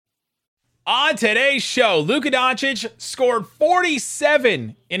On today's show, Luka Doncic scored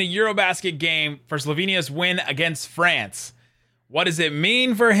 47 in a Eurobasket game for Slovenia's win against France. What does it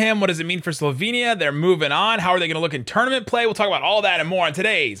mean for him? What does it mean for Slovenia? They're moving on. How are they going to look in tournament play? We'll talk about all that and more on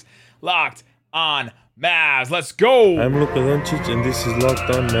today's Locked On Mavs. Let's go. I'm Luka Doncic, and this is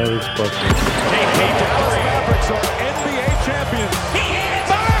Locked On Mavericks podcast. Dallas Mavericks are NBA champions. He hits!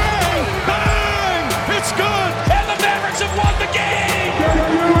 Bang! Bang! It's good! And the Mavericks have won the game!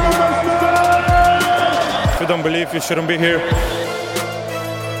 If you don't believe, you shouldn't be here.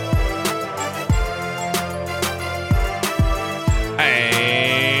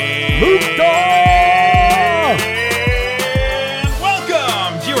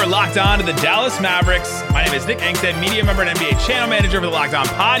 Locked On to the Dallas Mavericks. My name is Nick Angstead, media member and NBA channel manager for the Locked On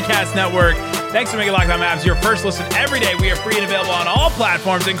Podcast Network. Thanks for making Locked On Mavs your first listen every day. We are free and available on all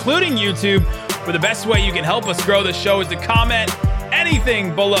platforms, including YouTube. For the best way you can help us grow the show is to comment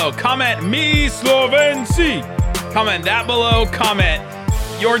anything below. Comment me Slovenci. Comment that below. Comment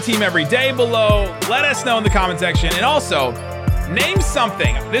your team every day below. Let us know in the comment section. And also, name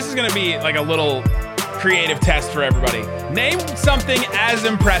something. This is going to be like a little creative test for everybody. Name something as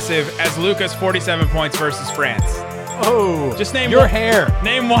impressive as Luka's 47 points versus France. Oh, just name your hair.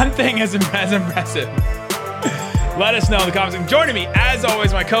 Name one thing as impressive. Let us know in the comments. Joining me, as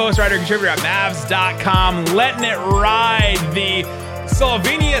always, my co-host, writer, contributor at Mavs.com, letting it ride, the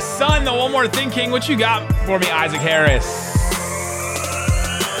Slovenia Sun, the One More Thing King. What you got for me, Isaac Harris?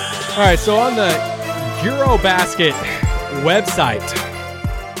 All right, so on the Eurobasket website,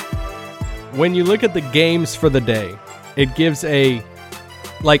 when you look at the games for the day, it gives a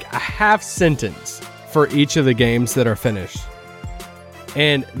half sentence for each of the games that are finished.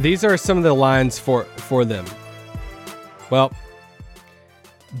 And these are some of the lines for them. Well,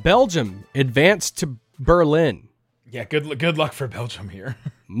 Belgium advanced to Berlin. Yeah, good luck for Belgium here.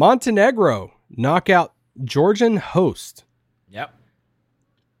 Montenegro knock out Georgian host. Yep.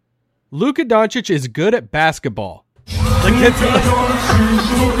 Luka Doncic is good at basketball.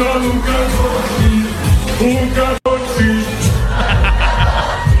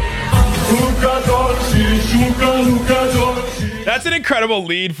 That's an incredible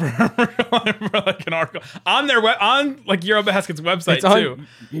lead for like an article on their on Eurobasket's website. It's too. On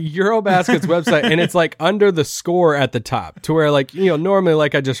Eurobasket's website, and it's like under the score at the top, to where normally,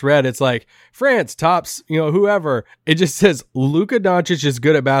 like I just read, it's like France tops whoever. It just says Luka Doncic is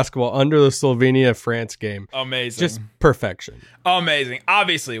good at basketball under the Slovenia France game. Amazing, just perfection. Amazing.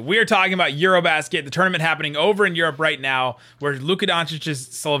 Obviously, we're talking about Eurobasket, the tournament happening over in Europe right now, where Luka Doncic's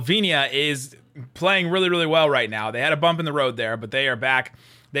Slovenia is playing really, really well right now. They had a bump in the road there, but they are back.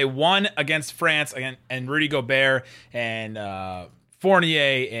 They won against France and Rudy Gobert and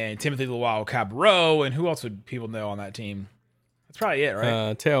Fournier and Timothy Luau-Cabarrot, and who else would people know on that team? That's probably it,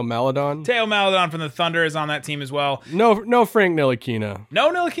 right? Theo Maledon. Theo Maledon from the Thunder is on that team as well. No Frank Ntilikina. No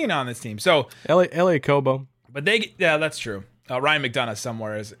Ntilikina on this team. So Elie Kobo. But yeah, that's true. Ryan McDonough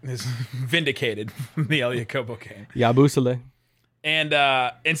somewhere is vindicated from the Elie Kobo game. Yabusele. And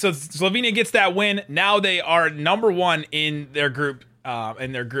so Slovenia gets that win. Now they are number one in their group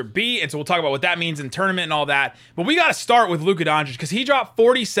B. And so we'll talk about what that means in tournament and all that. But we got to start with Luka Doncic because he dropped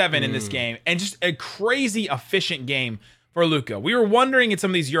 47 in this game, and just a crazy efficient game for Luka. We were wondering in some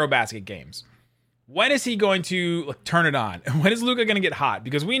of these Eurobasket games, when is he going to turn it on? When is Luka going to get hot?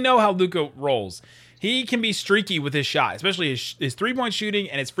 Because we know how Luka rolls. He can be streaky with his shot, especially his three-point shooting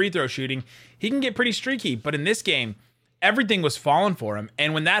and his free throw shooting. He can get pretty streaky. But in this game, everything was falling for him.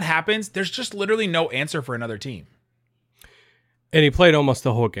 And when that happens, there's just literally no answer for another team. And he played almost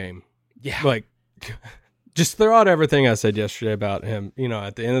the whole game. Yeah. Just throw out everything I said yesterday about him.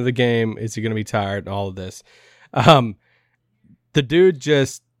 At the end of the game, is he going to be tired and all of this? The dude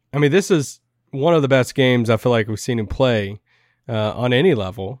this is one of the best games I feel like we've seen him play on any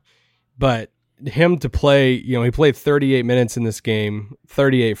level. But him to play, he played 38 minutes in this game,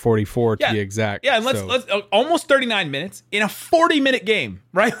 38-44 to be exact. Yeah, and let's almost 39 minutes in a 40-minute game,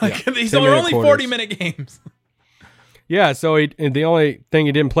 right? These are only 40-minute games. Yeah, so the only thing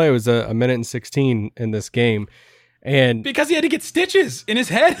he didn't play was a minute and 16 in this game. And because he had to get stitches in his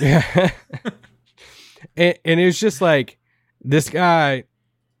head. Yeah. and it was just like this guy,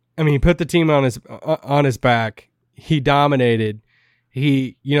 he put the team on his back. He dominated.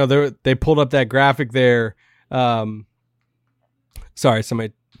 He, they pulled up that graphic there. Sorry,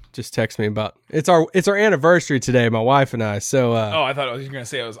 somebody just texted me about it's our anniversary today, my wife and I. So, I thought I was going to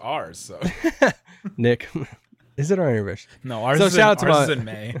say it was ours. So, Nick, is it our anniversary? No, ours is in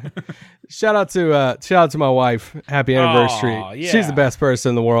May. Shout out to my wife. Happy anniversary. Oh, yeah. She's the best person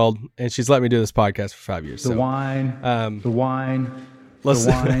in the world, and she's let me do this podcast for 5 years. The wine.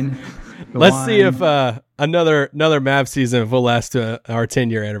 Let's see if another Mavs season will last to our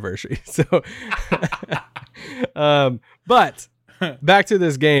 10-year anniversary. So, but back to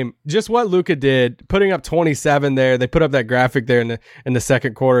this game, just what Luka did, putting up 27 there. They put up that graphic there in the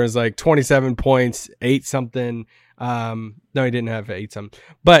second quarter. Is like 27 points, 8 something. No, he didn't have 8 something,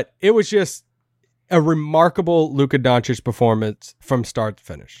 but it was just a remarkable Luka Doncic performance from start to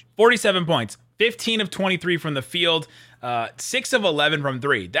finish. 47 points, 15 of 23 from the field, 6 of 11 from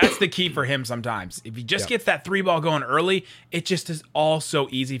 3. That's the key for him sometimes. If he just gets that 3 ball going early, it just is all so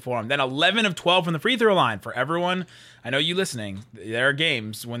easy for him. Then 11 of 12 from the free throw line. For everyone, I know you listening, there are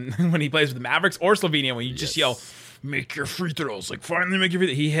games when he plays with the Mavericks or Slovenia when you just yell, make your free throws. Like, finally make your free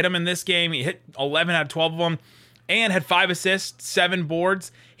throws. He hit him in this game. He hit 11 out of 12 of them. And had 5 assists, 7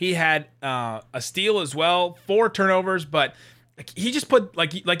 boards. He had a steal as well, 4 turnovers. But he just put,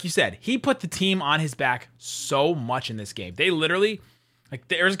 like you said, he put the team on his back so much in this game. They literally,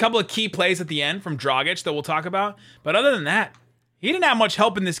 there's a couple of key plays at the end from Dragic that we'll talk about. But other than that, he didn't have much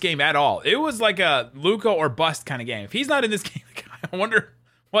help in this game at all. It was like a Luka or bust kind of game. If he's not in this game, I wonder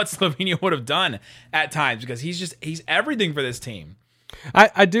what Slovenia would have done at times, because he's everything for this team.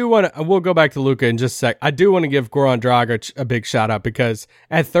 I do want to, we'll go back to Luka in just a sec. I do want to give Goran Dragic a big shout out, because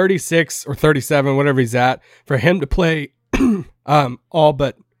at 36 or 37, whatever he's at, for him to play all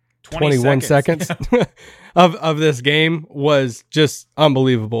but 21 seconds of this game was just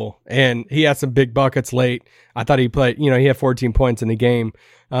unbelievable. And he had some big buckets late. I thought he played, he had 14 points in the game,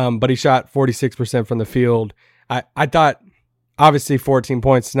 but he shot 46% from the field. I thought obviously 14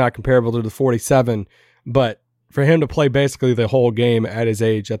 points is not comparable to the 47, but for him to play basically the whole game at his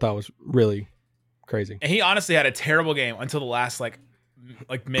age, I thought was really crazy. And he honestly had a terrible game until the last like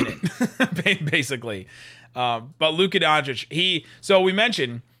minute, basically. But Luka Doncic, he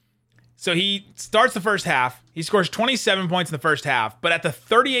starts the first half. He scores 27 points in the first half, but at the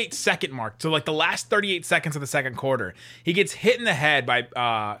 38-second mark, so like the last 38 seconds of the second quarter, he gets hit in the head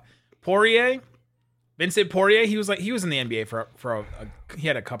by Vincent Poirier. He was in the NBA he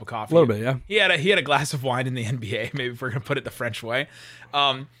had a cup of coffee. A little bit, yeah. He had a glass of wine in the NBA, maybe if we're gonna put it the French way.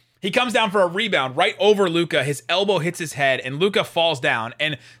 He comes down for a rebound right over Luka. His elbow hits his head, and Luka falls down.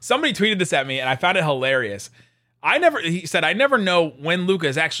 And somebody tweeted this at me, and I found it hilarious. He said, I never know when Luka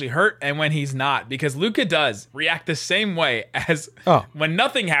is actually hurt and when he's not, because Luka does react the same way as when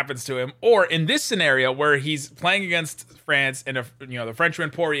nothing happens to him, or in this scenario where he's playing against France and the Frenchman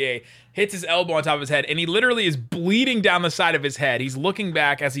Poirier hits his elbow on top of his head, and he literally is bleeding down the side of his head. He's looking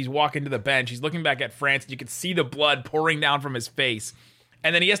back as he's walking to the bench. He's looking back at France, and you can see the blood pouring down from his face.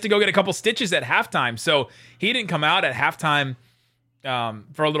 And then he has to go get a couple stitches at halftime. So he didn't come out at halftime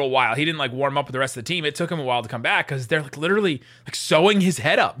for a little while. He didn't warm up with the rest of the team. It took him a while to come back because they're literally sewing his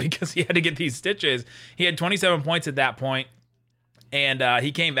head up because he had to get these stitches. He had 27 points at that point, and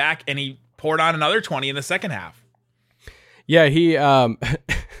he came back and he poured on another 20 in the second half. Yeah, he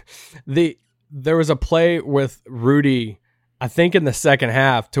there was a play with Rudy, I think in the second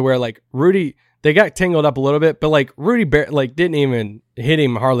half, to where Rudy, they got tangled up a little bit, but Rudy didn't even hit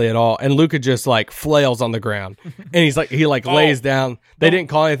him hardly at all, and Luka just flails on the ground, and he lays down. They didn't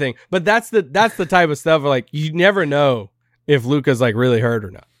call anything, but that's the type of stuff where you never know if Luka's really hurt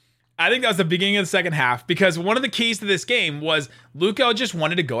or not. I think that was the beginning of the second half, because one of the keys to this game was Luka just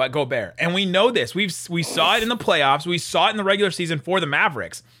wanted to go at Gobert, and we know this. We saw it in the playoffs. We saw it in the regular season for the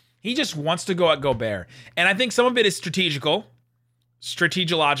Mavericks. He just wants to go at Gobert, and I think some of it is strategical,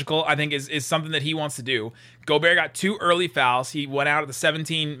 I think is something that he wants to do. Gobert got 2 early fouls. He went out at the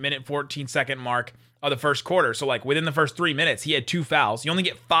 17-minute, 14-second mark of the first quarter. So within the first 3 minutes, he had 2 fouls. You only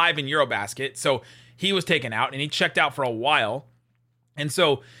get 5 in Eurobasket. So he was taken out, and he checked out for a while. And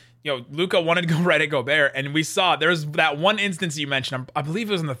so, Luka wanted to go right at Gobert, and we saw there's that one instance you mentioned, I believe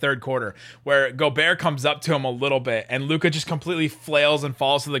it was in the third quarter, where Gobert comes up to him a little bit, and Luka just completely flails and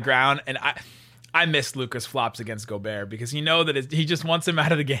falls to the ground. And I missed Luka's flops against Gobert, because that he just wants him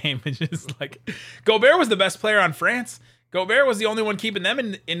out of the game. It's just Gobert was the best player on France. Gobert was the only one keeping them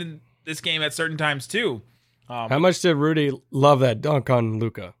in this game at certain times too. How much did Rudy love that dunk on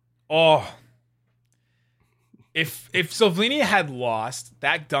Luka? Oh, if Slovenia had lost,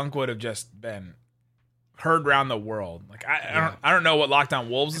 that dunk would have just been heard around the world. I don't know what Locked On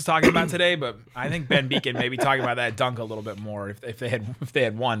Wolves is talking about today, but I think Ben Beacon may be talking about that dunk a little bit more if they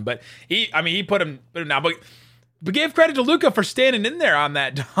had won. But he put him down. But give credit to Luka for standing in there on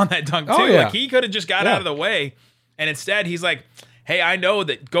that dunk too. Oh, yeah. He could have just got out of the way, and instead he's like, hey, I know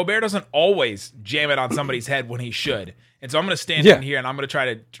that Gobert doesn't always jam it on somebody's head when he should. And so I'm going to stand in here, and I'm going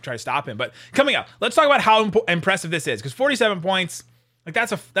to try to stop him. But coming up, let's talk about how impressive this is. Because 47 points, Like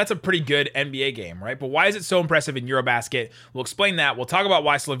that's a pretty good NBA game, right? But why is it so impressive in Eurobasket? We'll explain that. We'll talk about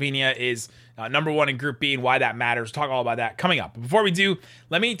why Slovenia is number 1 in Group B and why that matters. We'll talk all about that coming up. But before we do,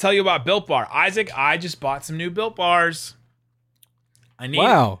 let me tell you about Built Bar. Isaac, I just bought some new Built Bars. I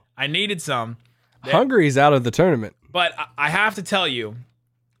needed some. Hungary's out of the tournament. But I have to tell you,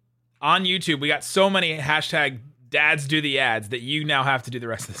 on YouTube, we got so many hashtag dads do the ads that you now have to do the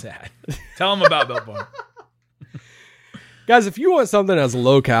rest of this ad. Tell them about Built Bar. Guys, if you want something that's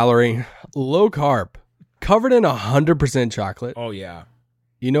low calorie, low carb, covered in 100% chocolate. Oh, yeah.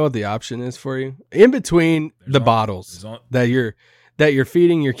 You know what the option is for you? In between bottles that you're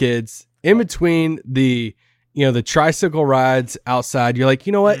feeding your kids, in between the tricycle rides outside, you're like,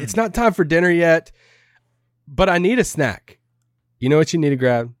 you know what? It's not time for dinner yet, but I need a snack. You know what you need to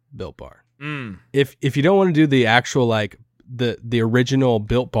grab? Built Bar. If you don't want to do the actual, like, the original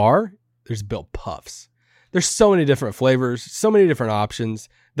Built Bar, there's Built Puffs. There's so many different flavors, so many different options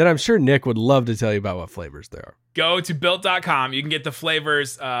that I'm sure Nick would love to tell you about what flavors there are. Go to Built.com. You can get the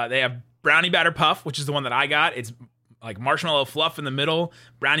flavors. They have Brownie Batter Puff, which is the one that I got. It's like marshmallow fluff in the middle,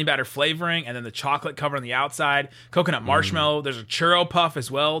 brownie batter flavoring, and then the chocolate cover on the outside. Coconut marshmallow. There's a churro puff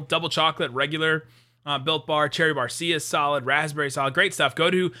as well. Double chocolate, regular Built Bar, cherry barcia solid, raspberry solid. Great stuff. Go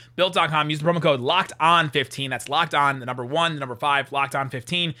to Built.com. Use the promo code LOCKEDON15. That's locked on, the number 1, the number 5, locked on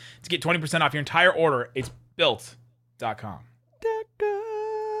 15 to get 20% off your entire order. It's Built.com.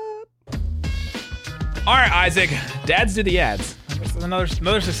 All right, Isaac. Dads do the ads. That's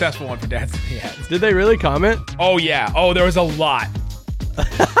another successful one for Dads do the ads. Did they really comment? Oh, yeah. Oh, there was a lot.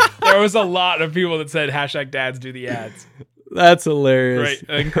 There was a lot of people that said hashtag Dads do the ads. That's hilarious.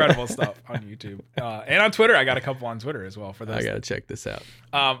 Great. Incredible stuff on YouTube. And on Twitter. I got a couple on Twitter as well for this. I got to check this out.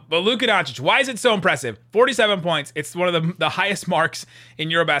 But Luka Doncic, why is it so impressive? 47 points. It's one of the highest marks in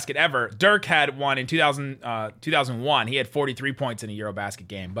Eurobasket ever. Dirk had one in 2001. He had 43 points in a Eurobasket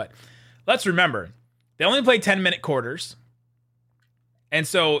game. But let's remember, they only play 10-minute quarters. And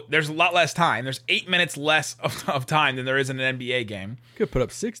so there's a lot less time. There's 8 minutes less of time than there is in an NBA game. Could put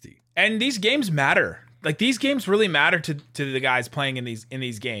up 60. And these games matter. Like, these games really matter to the guys playing in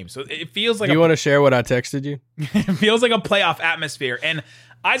these games. So it feels like Do you want to share what I texted you? It feels like a playoff atmosphere. And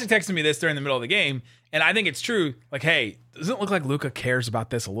Isaac texted me this during the middle of the game, and I think it's true. Like, hey, doesn't it look like Luka cares about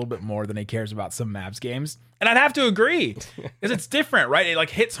this a little bit more than he cares about some Mavs games? And I'd have to agree, because it's different, right? It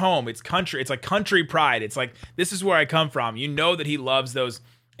like hits home. It's country. It's like country pride. It's like, this is where I come from. You know that he loves those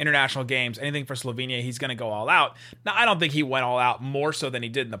international games. Anything for Slovenia, he's going to go all out. Now, I don't think he went all out more so than he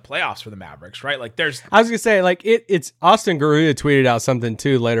did in the playoffs for the Mavericks, right? Like, there's... I was going to say, like, it's Austin Garuda tweeted out something,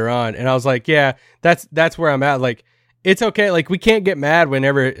 too, later on, and I was like, yeah, that's where I'm at. Like, it's okay. Like, we can't get mad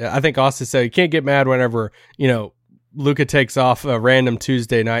whenever... I think Austin said, you can't get mad whenever, Luka takes off a random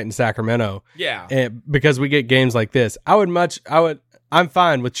Tuesday night in Sacramento. Yeah. Because we get games like this. I'm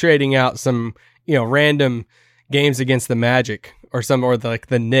fine with trading out some, random games against the Magic or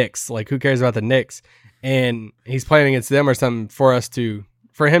the Knicks. Like, who cares about the Knicks? And he's playing against them or something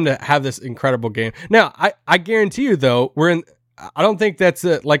for him to have this incredible game. Now, I guarantee you, though, I don't think that's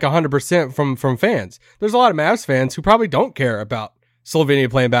like 100% from fans. There's a lot of Mavs fans who probably don't care about Slovenia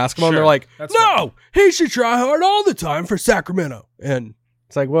playing basketball. Sure, and they're like, no, he should try hard all the time for Sacramento. And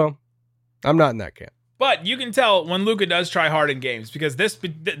it's like, well, I'm not in that camp. But you can tell when Luka does try hard in games, because the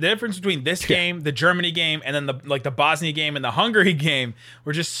difference between this game, the Germany game, and then the Bosnia game and the Hungary game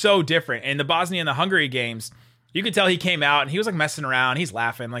were just so different. And the Bosnia and the Hungary games, you could tell he came out and he was like messing around, he's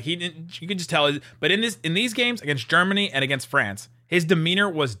laughing, like you could just tell. But in these games against Germany and against France, his demeanor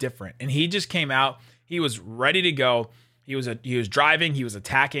was different, and he just came out. He was ready to go. He was driving. He was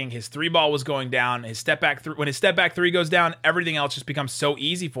attacking. His 3-ball was going down. His step back when his step back 3 goes down, everything else just becomes so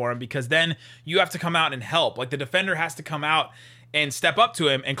easy for him, because then you have to come out and help. Like, the defender has to come out and step up to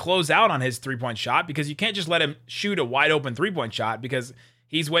him and close out on his 3-point shot, because you can't just let him shoot a wide open 3-point shot, because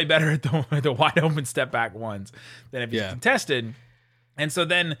he's way better at the wide open step back ones than if he's contested. And so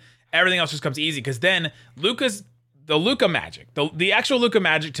then everything else just comes easy, because then the Luka magic, the actual Luka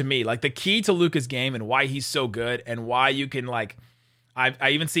magic, to me, like, the key to Luka's game and why he's so good and why you can, like, I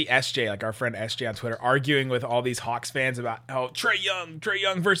even see SJ, like our friend SJ on Twitter, arguing with all these Hawks fans about Trae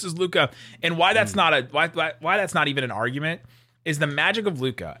Young versus Luka, and why that's why that's not even an argument, is the magic of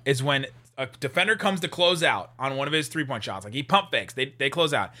Luka is when a defender comes to close out on one of his 3-point shots, like he pump fakes, they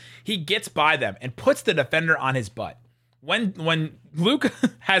close out, he gets by them and puts the defender on his butt. When Luka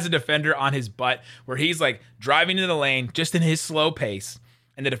has a defender on his butt where he's like driving into the lane just in his slow pace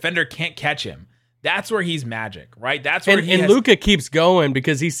and the defender can't catch him, that's where he's magic, right? That's where Luka keeps going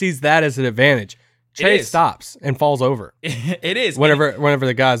because he sees that as an advantage. Chase stops and falls over. It is. Whenever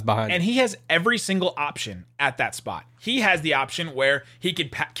the guy's behind and him. he has every single option at that spot. He has the option where he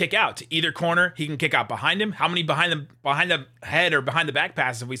could kick out to either corner. He can kick out behind him. How many behind the head or behind the back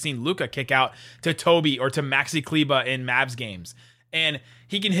passes have we seen Luka kick out to Toby or to Maxi Kleba in Mavs games? And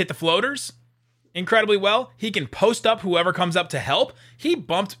he can hit the floaters incredibly well. He can post up whoever comes up to help. He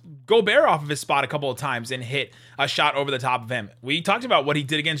bumped Gobert off of his spot a couple of times and hit a shot over the top of him. We talked about what he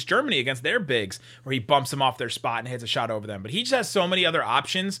did against Germany, against their bigs, where he bumps them off their spot and hits a shot over them. But he just has so many other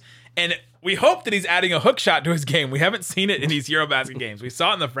options, and we hope that he's adding a hook shot to his game. We haven't seen it in these Eurobasket games. We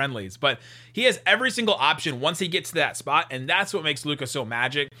saw it in the friendlies, but he has every single option once he gets to that spot, and that's what makes Luka so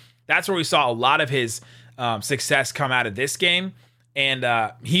magic. That's where we saw a lot of his success come out of this game. And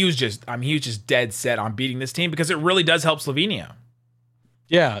he was just dead set on beating this team because it really does help Slovenia.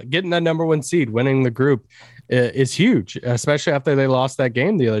 Yeah, getting that number 1 seed, winning the group is huge, especially after they lost that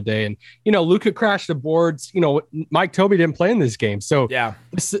game the other day. And, Luka crashed the boards. Mike Toby didn't play in this game. So yeah,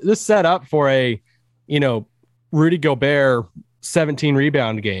 this set up for a, Rudy Gobert 17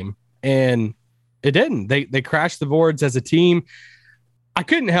 rebound game. And it didn't. They crashed the boards as a team. I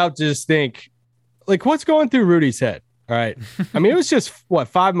couldn't help to just think, like, what's going through Rudy's head? All right. I mean, it was just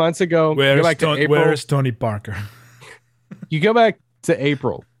 5 months ago. Where's Tony Parker? You go back to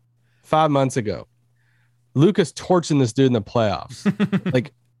April, 5 months ago. Luka's torching this dude in the playoffs.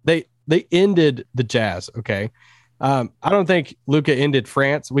 Like they ended the Jazz. Okay. I don't think Luka ended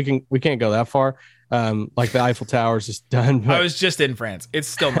France. We can't go that far. Like the Eiffel Tower is just done. But, I was just in France. It's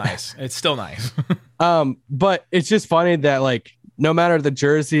still nice. It's still nice. But it's just funny that, like, no matter the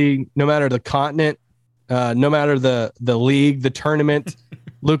jersey, no matter the continent, no matter the league, the tournament,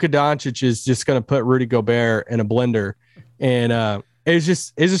 Luka Doncic is just going to put Rudy Gobert in a blender. And it's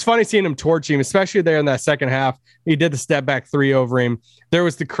just funny seeing him torch him, especially there in that second half. He did the step back 3 over him. There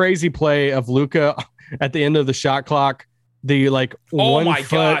was the crazy play of Luka at the end of the shot clock. The oh my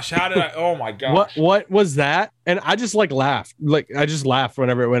gosh, oh my gosh. What was that? And I just laughed. I just laughed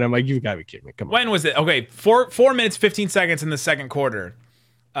whenever it went. I'm like, you gotta be kidding me. Come on. When was it? Okay, 4 minutes, 15 seconds in the second quarter.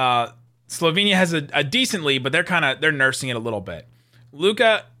 Slovenia has a decent lead, but they're nursing it a little bit.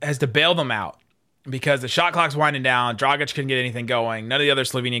 Luka has to bail them out because the shot clock's winding down. Dragic couldn't get anything going. None of the other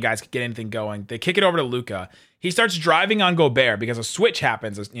Slovenia guys could get anything going. They kick it over to Luka. He starts driving on Gobert because a switch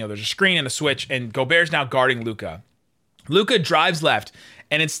happens. There's a screen and a switch, and Gobert's now guarding Luka. Luka drives left,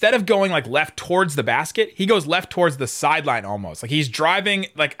 and instead of going left towards the basket, he goes left towards the sideline almost. He's driving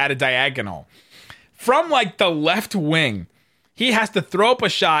at a diagonal. From the left wing, he has to throw up a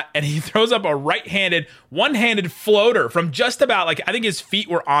shot, and he throws up a one-handed floater from just about, I think his feet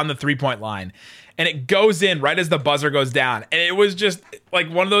were on the three-point line. And it goes in right as the buzzer goes down. And it was just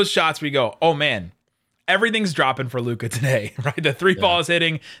one of those shots where you go, oh, man, everything's dropping for Luka today, right? The three ball is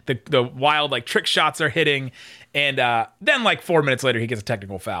hitting, the wild trick shots are hitting. And then 4 minutes later, he gets a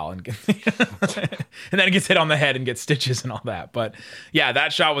technical foul and then he gets hit on the head and gets stitches and all that. But yeah,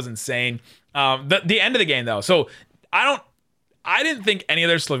 that shot was insane. The end of the game, though. So I didn't think any of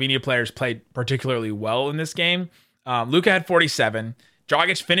their Slovenia players played particularly well in this game. Luka had 47.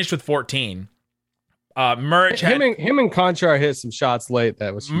 Dragic finished with 14. Muric him and Konchar hit some shots late.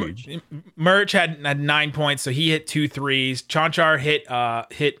 That was huge. Muric had 9 points, so he hit 2 threes. Konchar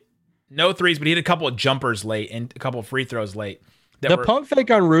hit no threes, but he hit a couple of jumpers late and a couple of free throws late. Pump fake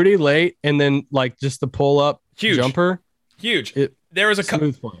on Rudy late, and then just the pull up jumper. Huge. There was a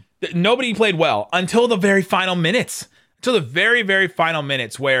smooth play. Nobody played well until the very final minutes. Until the very, very final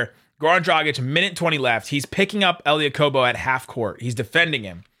minutes where Goran Dragic, minute 20 left, he's picking up Elia Kobo at half court. He's defending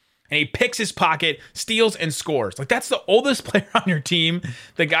him. And he picks his pocket, steals, and scores. That's the oldest player on your team.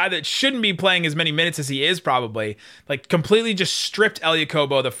 The guy that shouldn't be playing as many minutes as he is probably. Completely just stripped Elia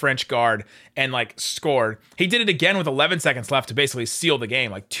Kobo, the French guard, and scored. He did it again with 11 seconds left to basically seal the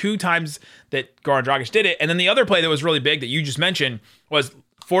game. 2 times that Goran Dragic did it. And then the other play that was really big that you just mentioned was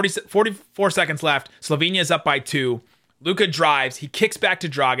 44 seconds left. Slovenia is up by 2. Luka drives, he kicks back to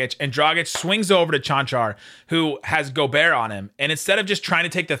Dragic, and Dragic swings over to Konchar, who has Gobert on him. And instead of just trying to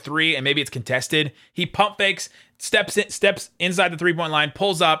take the 3 and maybe it's contested, he pump fakes, steps inside the 3-point line,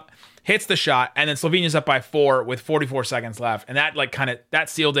 pulls up, hits the shot, and then Slovenia's up by 4 with 44 seconds left. And that that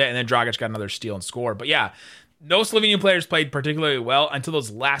sealed it, and then Dragic got another steal and score. But yeah, no Slovenian players played particularly well until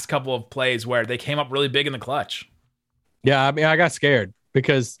those last couple of plays where they came up really big in the clutch. Yeah, I mean, I got scared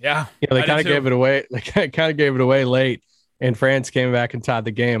because they kind of gave it away. They kind of gave it away late. And France came back and tied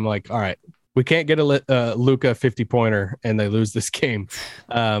the game. All right, we can't get a Luka 50-pointer, and they lose this game.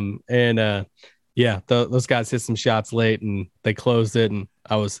 Those guys hit some shots late, and they closed it. And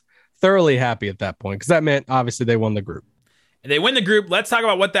I was thoroughly happy at that point because that meant obviously they won the group. They win the group. Let's talk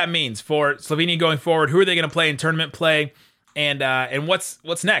about what that means for Slovenia going forward. Who are they going to play in tournament play? And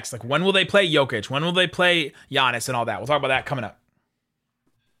what's next? Like, when will they play Jokic? When will they play Giannis and all that? We'll talk about that coming up.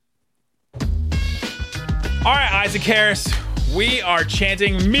 All right, Isaac Harris. We are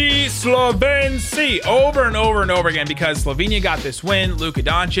chanting "Mi Slovenci" over and over and over again because Slovenia got this win. Luka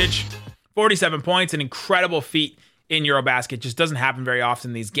Doncic, 47 points, an incredible feat in Eurobasket. Just doesn't happen very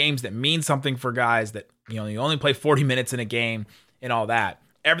often. These games that mean something for guys that, you only play 40 minutes in a game and all that.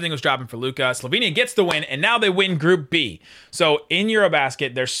 Everything was dropping for Luka. Slovenia gets the win, and now they win Group B. So in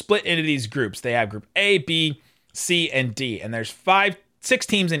Eurobasket, they're split into these groups. They have Group A, B, C, and D. And there's 6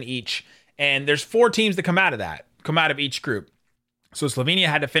 teams in each. And there's 4 teams that come out of each group. So Slovenia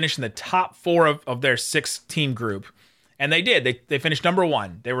had to finish in the top 4 of their 6-team group. And they did. They finished number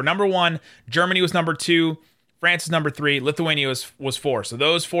 1. They were number 1. Germany was number 2. France is number 3. Lithuania was 4. So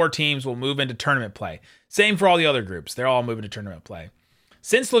those 4 teams will move into tournament play. Same for all the other groups. They're all moving to tournament play.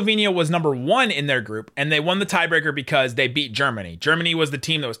 Since Slovenia was number 1 in their group, and they won the tiebreaker because they beat Germany. Germany was the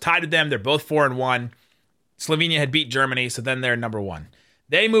team that was tied with them. They're both 4-1. Slovenia had beat Germany, so then they're number 1.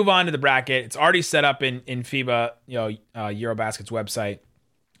 They move on to the bracket. It's already set up in FIBA, Eurobasket's website.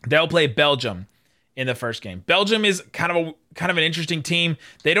 They'll play Belgium in the first game. Belgium is kind of an interesting team.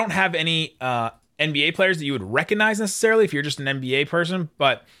 They don't have any NBA players that you would recognize necessarily if you're just an NBA person,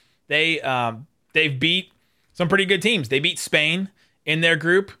 but they've beat some pretty good teams. They beat Spain in their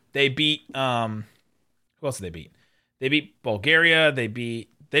group. They beat who else did they beat? They beat Bulgaria. They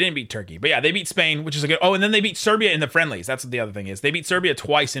didn't beat Turkey, but yeah, they beat Spain, which is a good. Oh, and then they beat Serbia in the friendlies. That's what the other thing is. They beat Serbia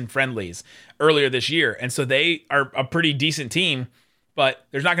twice in friendlies earlier this year, and so they are a pretty decent team. But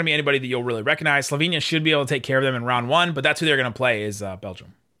there's not going to be anybody that you'll really recognize. Slovenia should be able to take care of them in round 1, but that's who they're going to play is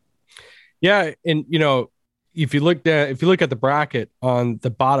Belgium. Yeah, and if you look at the bracket on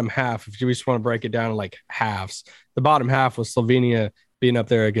the bottom half, if you just want to break it down in like halves, the bottom half was Slovenia being up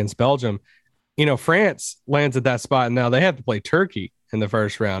there against Belgium. France lands at that spot, and now they have to play Turkey in the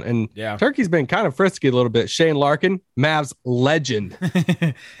first round. And Turkey's been kind of frisky a little bit. Shane Larkin, Mavs legend.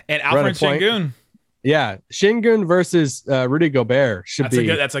 And Alfred Şengün. Yeah, Şengün versus Rudy Gobert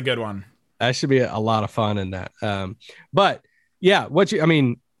that's a good one. That should be a lot of fun in that. But yeah,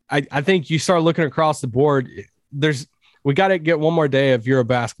 I think you start looking across the board. We got to get one more day of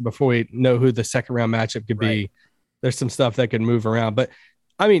Eurobasket before we know who the second round matchup could be. There's some stuff that can move around, but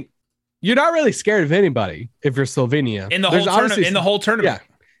I mean, you're not really scared of anybody if you're Slovenia in the whole tournament. Yeah,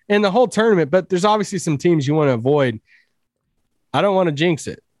 in the whole tournament. But there's obviously some teams you want to avoid. I don't want to jinx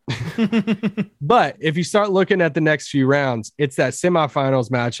it, but if you start looking at the next few rounds, it's that semifinals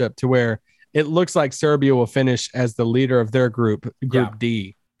matchup to where it looks like Serbia will finish as the leader of their group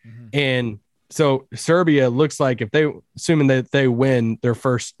D. Mm-hmm. And so Serbia looks like assuming that they win their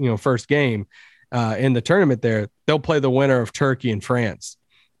first game in the tournament there, they'll play the winner of Turkey and France,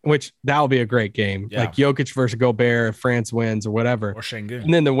 which that'll be a great game. Yeah. Like Jokic versus Gobert if France wins or whatever. Or Şengün.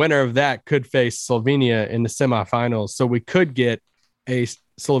 And then the winner of that could face Slovenia in the semifinals. So we could get a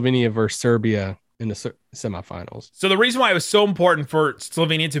Slovenia versus Serbia in the semifinals. So the reason why it was so important for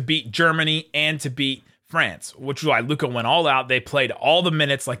Slovenia to beat Germany and to beat France, which is why Luka went all out. They played all the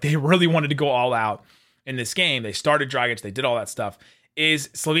minutes, like they really wanted to go all out in this game. They started Dragic, they did all that stuff. Is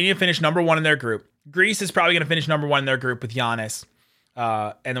Slovenia finished number 1 in their group. Greece is probably going to finish number 1 in their group with Giannis,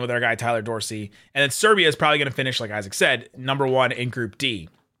 and then with our guy Tyler Dorsey. And then Serbia is probably going to finish, like Isaac said, number 1 in Group D.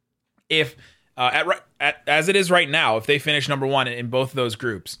 If as it is right now, if they finish number 1 in both of those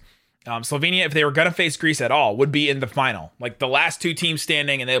groups, Slovenia, if they were going to face Greece at all, would be in the final. Like the last 2 teams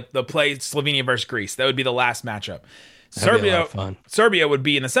standing, and they'll play Slovenia versus Greece. That would be the last matchup. Serbia would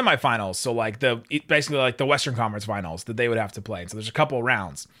be in the semifinals, so basically like the Western Conference Finals that they would have to play. So there's a couple of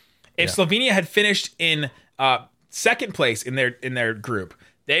rounds. If Slovenia had finished in second place in their group,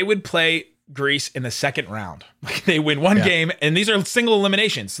 they would play Greece in the second round. Like they win one game, and these are single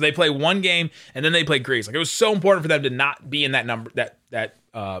eliminations. So they play one game, and then they play Greece. Like it was so important for them to not be in that number that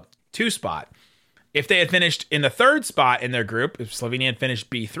 2 spot. If they had finished in the 3rd spot in their group, if Slovenia had finished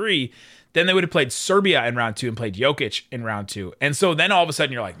B3, then they would have played Serbia in round 2 and played Jokic in round 2. And so then all of a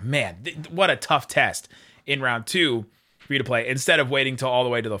sudden you're like, man, what a tough test in round 2 for you to play, instead of waiting till all the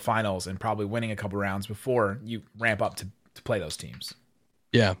way to the finals and probably winning a couple rounds before you ramp up to play those teams.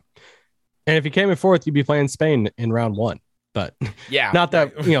 Yeah. And if you came in 4th, you'd be playing Spain in round 1. But not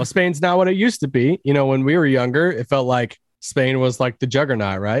that, Spain's not what it used to be. When we were younger, it felt like Spain was like the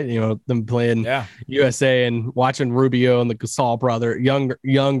juggernaut, right? Them playing USA and watching Rubio and the Gasol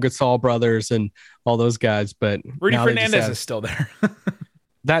young Gasol brothers and all those guys. But Rudy Fernandez is still there.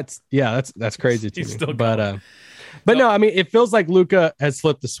 that's crazy to me. But no, I mean, it feels like Luka has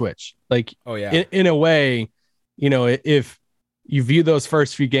flipped the switch. Like, in a way, if you view those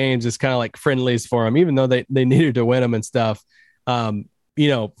first few games as kind of like friendlies for him, even though they needed to win them and stuff.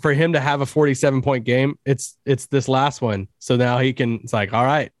 For him to have a 47-point game, it's this last one. So now it's like, all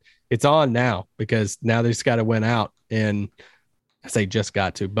right, it's on now, because now they just got to win out. And I say just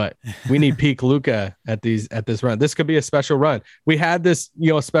got to, but we need peak Luka at this run. This could be a special run. We had this,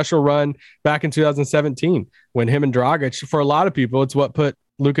 special run back in 2017 when him and Dragic, for a lot of people, it's what put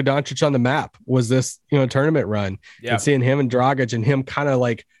Luka Doncic on the map, was this, tournament run. Yeah. And seeing him and Dragic and him kind of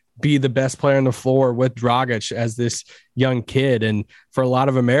like be the best player on the floor with Dragic as this young kid. And for a lot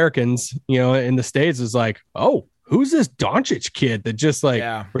of Americans, in the States, is like, oh, who's this Doncic kid that just like,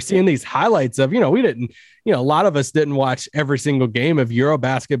 we're seeing these highlights of, we didn't, a lot of us didn't watch every single game of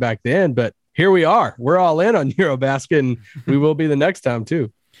Eurobasket back then, but here we are. We're all in on Eurobasket, and we will be the next time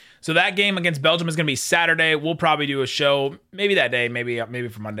too. So that game against Belgium is going to be Saturday. We'll probably do a show maybe that day, maybe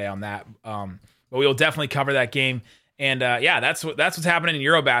for Monday on that. But we will definitely cover that game. And that's what's happening in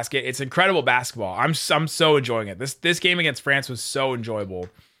Eurobasket. It's incredible basketball. I'm so enjoying it. This game against France was so enjoyable.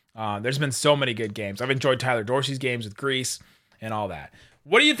 There's been so many good games. I've enjoyed Tyler Dorsey's games with Greece and all that.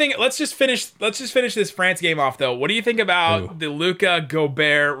 What do you think? Let's just finish this France game off, though. What do you think about the Luka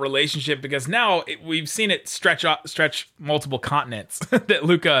Gobert relationship? Because now we've seen it stretch multiple continents that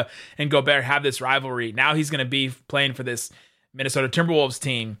Luka and Gobert have this rivalry. Now he's going to be playing for this Minnesota Timberwolves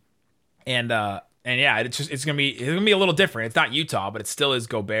team, and it's going to be a little different. It's not Utah, but it still is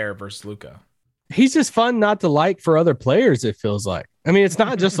Gobert versus Luka. He's just fun not to like for other players, it feels like. I mean, it's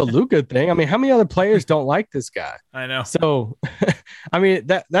not just a Luka thing. I mean, how many other players don't like this guy? I know. So, I mean,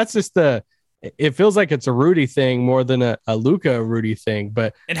 that's just it feels like it's a Rudy thing more than a Luka Rudy thing.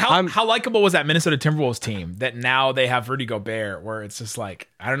 But how likable was that Minnesota Timberwolves team that now they have Rudy Gobert, where it's just like,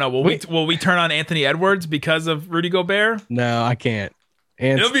 I don't know, will we turn on Anthony Edwards because of Rudy Gobert? No, I can't.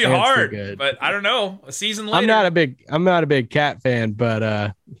 It'll be hard, but I don't know. A season later, I'm not a big cat fan,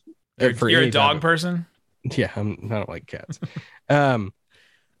 but you're a dog person. Yeah, I don't like cats.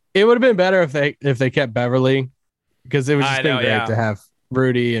 It would have been better if they kept Beverly, because it was just been great to have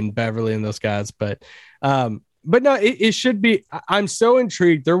Rudy and Beverly and those guys. But no, it should be. I'm so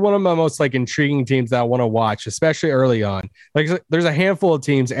intrigued. They're one of my most like intriguing teams that I want to watch, especially early on. Like there's a handful of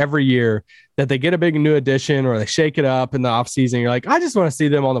teams every year that they get a big new addition or they shake it up in the offseason. You're like, I just want to see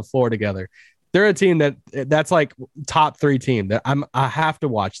them on the floor together. They're a team that's like top 3 team that I have to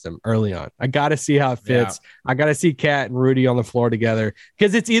watch them early on. I got to see how it fits. Yeah. I got to see Kat and Rudy on the floor together,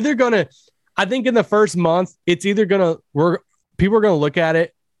 because it's either going to, I think in the first month, it's either going to, people are going to look at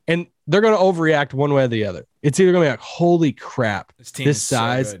it and they're going to overreact one way or the other. It's either going to be like, holy crap, this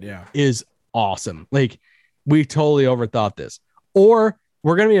size is awesome. Like we totally overthought this, or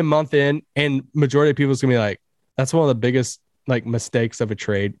we're going to be a month in and majority of people is going to be like, that's one of the biggest like mistakes of a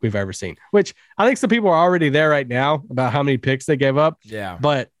trade we've ever seen, which I think some people are already there right now about how many picks they gave up. Yeah.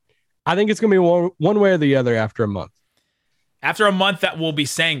 But I think it's going to be one way or the other after a month. After a month that we'll be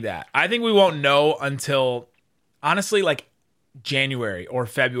saying that. I think we won't know until honestly, like January or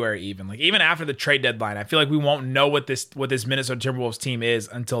February, even after the trade deadline. I feel like we won't know what this Minnesota Timberwolves team is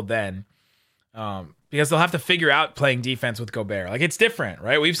until then. Because they'll have to figure out playing defense with Gobert. Like it's different,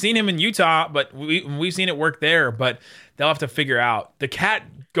 right? We've seen him in Utah, but we've seen it work there, but they'll have to figure out. The Cat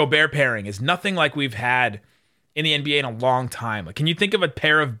Gobert pairing is nothing like we've had in the NBA in a long time. Like, can you think of a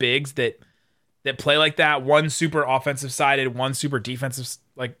pair of bigs that play like that? One super offensive sided, one super defensive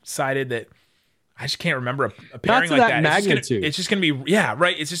sided, that I just can't remember a pairing like that. Magnitude. It's just gonna be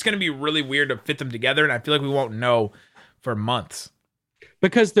right. It's just gonna be really weird to fit them together, and I feel like we won't know for months.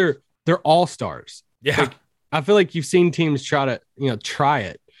 Because they're all-stars. Yeah. Like, I feel like you've seen teams try it.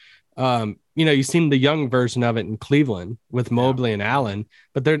 You've seen the young version of it in Cleveland with Mobley and Allen,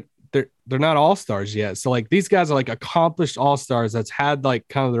 but they're not all-stars yet. So like these guys are like accomplished all-stars that's had like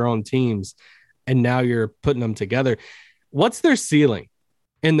kind of their own teams, and now you're putting them together. What's their ceiling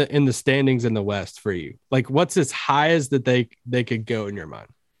in the standings in the West for you? Like what's as high as that they could go in your mind?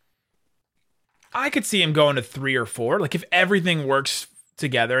 I could see him going to 3 or 4. Like if everything works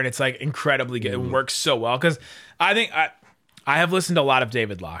together and it's like incredibly good, it works so well. Because I think I have listened to a lot of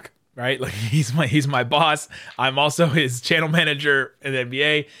David Locke, right? Like he's my boss. I'm also his channel manager in the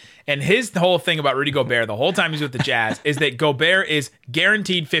NBA, and his whole thing about Rudy Gobert the whole time he's with the Jazz is that Gobert is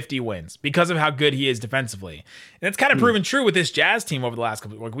guaranteed 50 wins because of how good he is defensively. And it's kind of proven true with this Jazz team over the last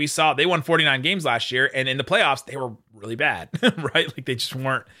couple of weeks. We saw they won 49 games last year, and in the playoffs they were really bad, right? Like they just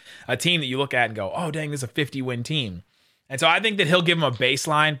weren't a team that you look at and go, oh dang, this is a 50-win team. And so I think that he'll give him a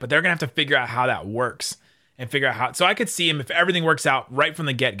baseline, but they're going to have to figure out how that works and figure out how. So I could see him, if everything works out right from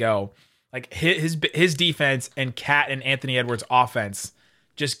the get-go, like his defense and Cat and Anthony Edwards offense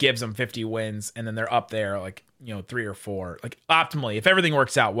just gives them 50 wins, and then they're up there like, 3 or 4, like optimally, if everything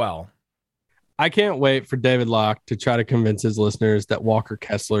works out well. I can't wait for David Locke to try to convince his listeners that Walker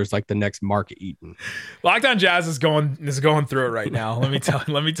Kessler is like the next Mark Eaton. Locked On Jazz is going through it right now. Let me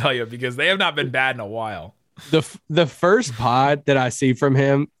tell you, because they have not been bad in a while. The first pod that I see from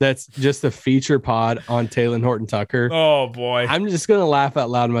him that's just a feature pod on Taylor Horton Tucker. Oh boy, I'm just gonna laugh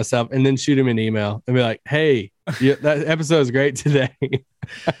out loud to myself and then shoot him an email and be like, "Hey, that episode is great today."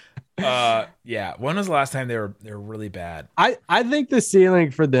 Yeah. When was the last time they were really bad? I think the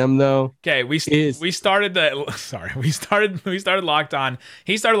ceiling for them though. Okay, we started Locked On.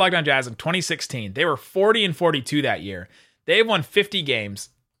 He started Locked On Jazz in 2016. They were 40-42 that year. They've won 50 games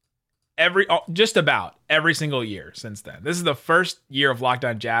just about every single year since then. This is the first year of Locked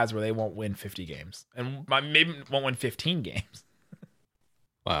On Jazz where they won't win 50 games and maybe won't win 15 games.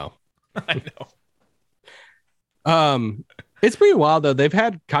 Wow. I know. It's pretty wild though. They've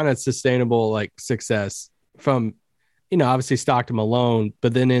had kind of sustainable like success from, obviously Stockton Malone,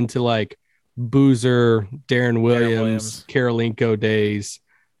 but then into like Boozer, Darren Williams. Karolinko days.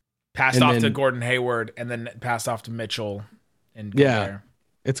 Passed off to Gordon Hayward and then passed off to Mitchell. And Gobert.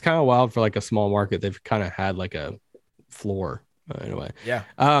 It's kind of wild for like a small market. They've kind of had like a floor in a way. Yeah.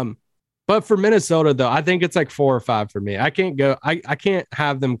 But for Minnesota though, I think it's like 4 or 5 for me. I can't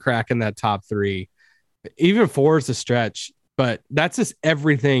have them cracking that top 3. Even 4 is a stretch. But that's just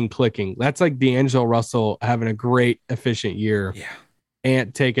everything clicking. That's like D'Angelo Russell having a great, efficient year. Yeah.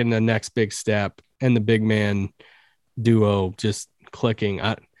 And taking the next big step and the big man duo just clicking.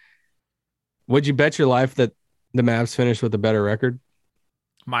 Would you bet your life that the Mavs finish with a better record?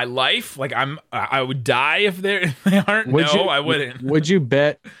 My life? Like I would die if they aren't? I wouldn't. Would you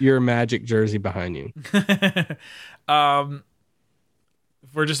bet your Magic jersey behind you? If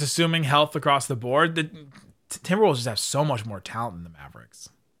we're just assuming health across the board, the Timberwolves just have so much more talent than the Mavericks.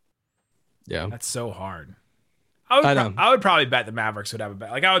 Yeah. That's so hard. I would probably bet the Mavericks would have a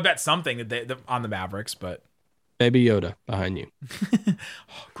bet. Like I would bet something on the Mavericks, but Baby Yoda behind you.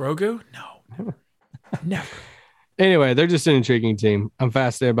 Grogu? No. Never. Anyway, they're just an intriguing team. I'm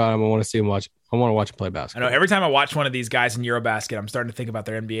fascinated about them. I want to see them watch. I want to watch them play basketball. I know every time I watch one of these guys in Eurobasket, I'm starting to think about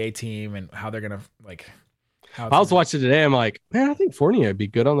their NBA team and how they're gonna like. I was watching today. I'm like, man, I think Fournier would be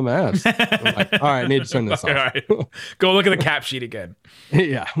good on the Mavs. I'm like, all right, I need to turn this off. All right. Go look at the cap sheet again.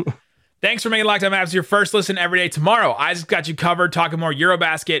 Yeah. Thanks for making Locked On Mavs your first listen every day. Tomorrow, Isaac got you covered, talking more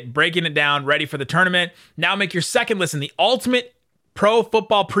Eurobasket, breaking it down, ready for the tournament. Now make your second listen the ultimate Pro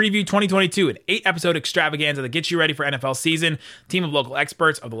Football Preview 2022, an 8-episode extravaganza that gets you ready for NFL season. Team of local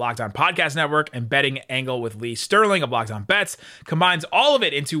experts of the Locked On Podcast Network and Betting Angle with Lee Sterling of Locked On Bets combines all of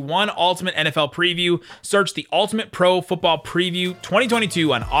it into one ultimate NFL preview. Search the Ultimate Pro Football Preview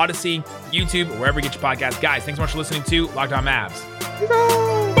 2022 on Odyssey, YouTube, or wherever you get your podcasts. Guys, thanks so much for listening to Locked On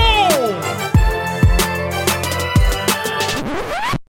Mavs.